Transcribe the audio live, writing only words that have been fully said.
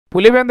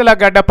పులివెందుల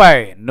గడ్డపై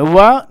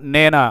నువ్వా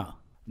నేనా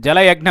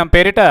జలయజ్ఞం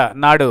పేరిట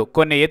నాడు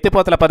కొన్ని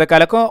ఎత్తిపోతల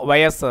పథకాలకు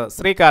వైఎస్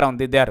శ్రీకారం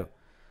దిద్దారు.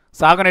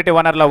 సాగునీటి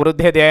వనరుల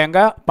వృద్ధి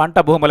ధ్యేయంగా పంట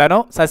భూములను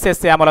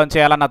సస్యశ్యామలం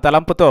చేయాలన్న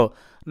తలంపుతో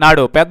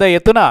నాడు పెద్ద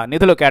ఎత్తున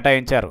నిధులు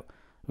కేటాయించారు.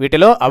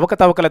 వీటిలో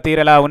అవకతవకల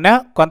తీరేలా ఉన్నా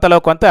కొంతలో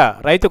కొంత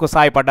రైతుకు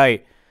సాయపడ్డాయి.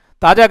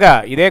 తాజాగా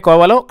ఇదే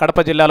కోవలో కడప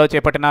జిల్లాలో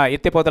చేపట్టిన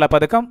ఎత్తిపోతల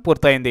పథకం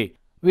పూర్తయింది.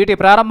 వీటి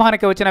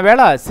ప్రారంభానికి వచ్చిన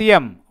వేళ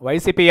సీఎం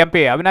వైసీపీ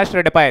ఎంపీ అవినాష్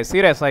రెడ్డిపై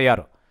సీరియస్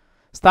అయ్యారు.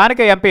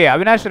 స్థానిక ఎంపీ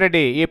అవినాష్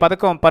రెడ్డి ఈ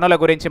పథకం పనుల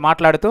గురించి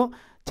మాట్లాడుతూ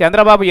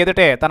చంద్రబాబు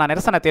ఎదుటే తన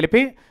నిరసన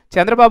తెలిపి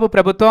చంద్రబాబు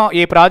ప్రభుత్వం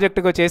ఈ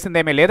ప్రాజెక్టుకు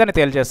చేసిందేమీ లేదని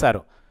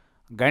తేల్చేశారు.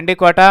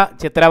 గండికోట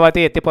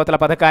చిత్రావతి ఎత్తిపోతల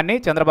పథకాన్ని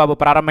చంద్రబాబు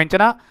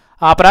ప్రారంభించిన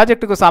ఆ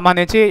ప్రాజెక్టుకు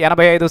సంబంధించి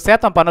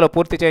 85% పనులు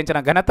పూర్తి చేయించిన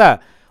ఘనత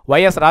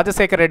వైఎస్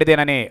రాజశేఖర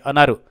రెడ్డిదేనని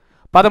అన్నారు.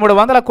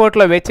 1300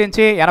 కోట్లు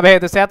వెచ్చించి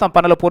 85%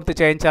 పనులు పూర్తి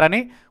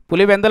చేయించారని,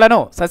 పులివెందులను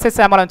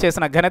సస్యశ్యామలం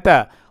చేసిన ఘనత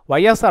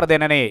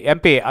వైఎస్ఆర్దేనని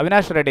ఎంపీ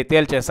అవినాష్ రెడ్డి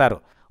తేల్చేశారు.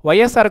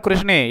 వైఎస్ఆర్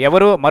కృషిని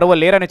ఎవరూ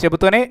మరువలేరని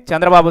చెబుతూనే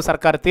చంద్రబాబు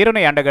సర్కారు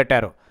తీరుని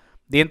ఎండగట్టారు.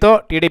 దీంతో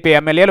టీడీపీ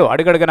ఎమ్మెల్యేలు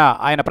అడుగడుగునా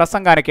ఆయన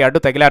ప్రసంగానికి అడ్డు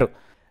తగిలారు.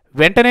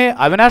 వెంటనే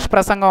అవినాష్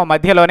ప్రసంగం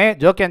మధ్యలోనే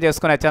జోక్యం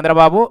చేసుకునే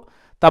చంద్రబాబు,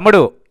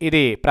 తమ్ముడు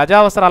ఇది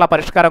ప్రజావసరాల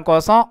పరిష్కారం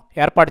కోసం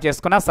ఏర్పాటు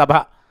చేసుకున్న సభ,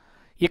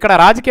 ఇక్కడ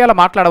రాజకీయాలు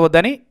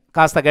మాట్లాడవద్దని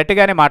కాస్త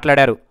గట్టిగానే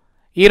మాట్లాడారు.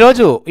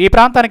 ఈరోజు ఈ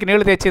ప్రాంతానికి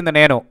నీళ్లు తెచ్చింది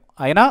నేను,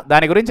 అయినా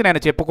దాని గురించి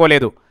నేను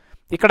చెప్పుకోలేదు.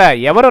 ఇక్కడ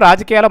ఎవరు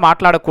రాజకీయాలు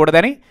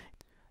మాట్లాడకూడదని,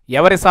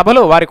 ఎవరి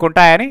సభలు వారికి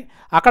ఉంటాయని,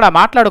 అక్కడ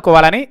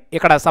మాట్లాడుకోవాలని,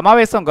 ఇక్కడ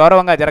సమావేశం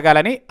గౌరవంగా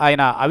జరగాలని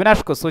ఆయన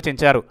అవినాష్కు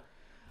సూచించారు.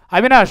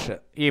 అవినాష్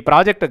ఈ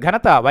ప్రాజెక్టు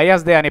ఘనత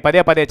వైఎస్దే అని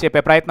పదే పదే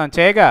చెప్పే ప్రయత్నం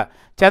చేయగా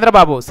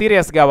చంద్రబాబు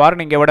సీరియస్గా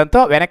వార్నింగ్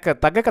ఇవ్వడంతో వెనక్కి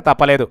తగ్గక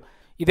తప్పలేదు.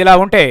 ఇదిలా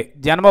ఉంటే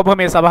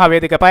జన్మభూమి సభా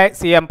వేదికపై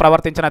సీఎం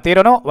ప్రవర్తించిన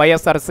తీరును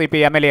వైఎస్ఆర్సీపీ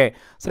ఎమ్మెల్యే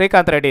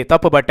శ్రీకాంత్ రెడ్డి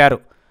తప్పుబట్టారు.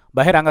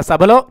 బహిరంగ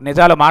సభలో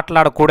నిజాలు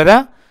మాట్లాడకూడదా?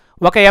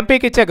 ఒక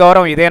ఎంపీకి ఇచ్చే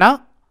గౌరవం ఇదేనా?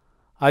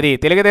 అది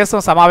తెలుగుదేశం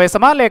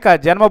సమావేశమా లేక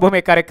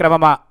జన్మభూమి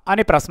కార్యక్రమమా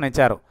అని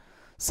ప్రశ్నించారు.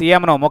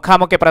 సీఎంను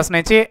ముఖాముఖి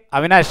ప్రశ్నించి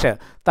అవినాష్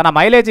తన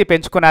మైలేజీ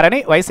పెంచుకున్నారని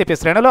వైసీపీ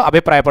శ్రేణులు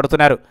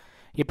అభిప్రాయపడుతున్నారు.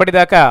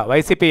 ఇప్పటిదాకా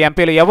వైసీపీ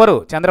ఎంపీలు ఎవరూ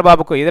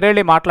చంద్రబాబుకు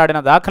ఎదురెళ్లి మాట్లాడిన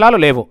దాఖలాలు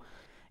లేవు.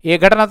 ఈ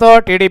ఘటనతో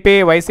టీడీపీ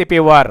వైసీపీ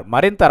వార్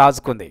మరింత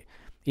రాజుకుంది.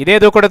 ఇదే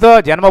దూకుడుతో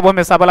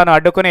జన్మభూమి సభలను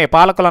అడ్డుకుని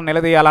పాలకులను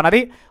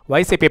నిలదీయాలన్నది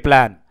వైసీపీ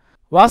ప్లాన్.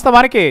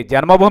 వాస్తవానికి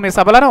జన్మభూమి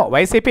సభలను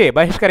వైసీపీ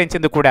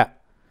బహిష్కరించింది కూడా.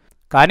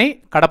 కానీ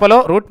కడపలో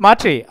రూట్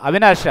మార్చి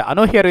అవినాష్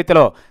అనూహ్య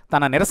రీతిలో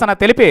తన నిరసన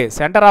తెలిపి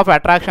సెంటర్ ఆఫ్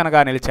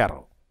అట్రాక్షన్గా నిలిచారు.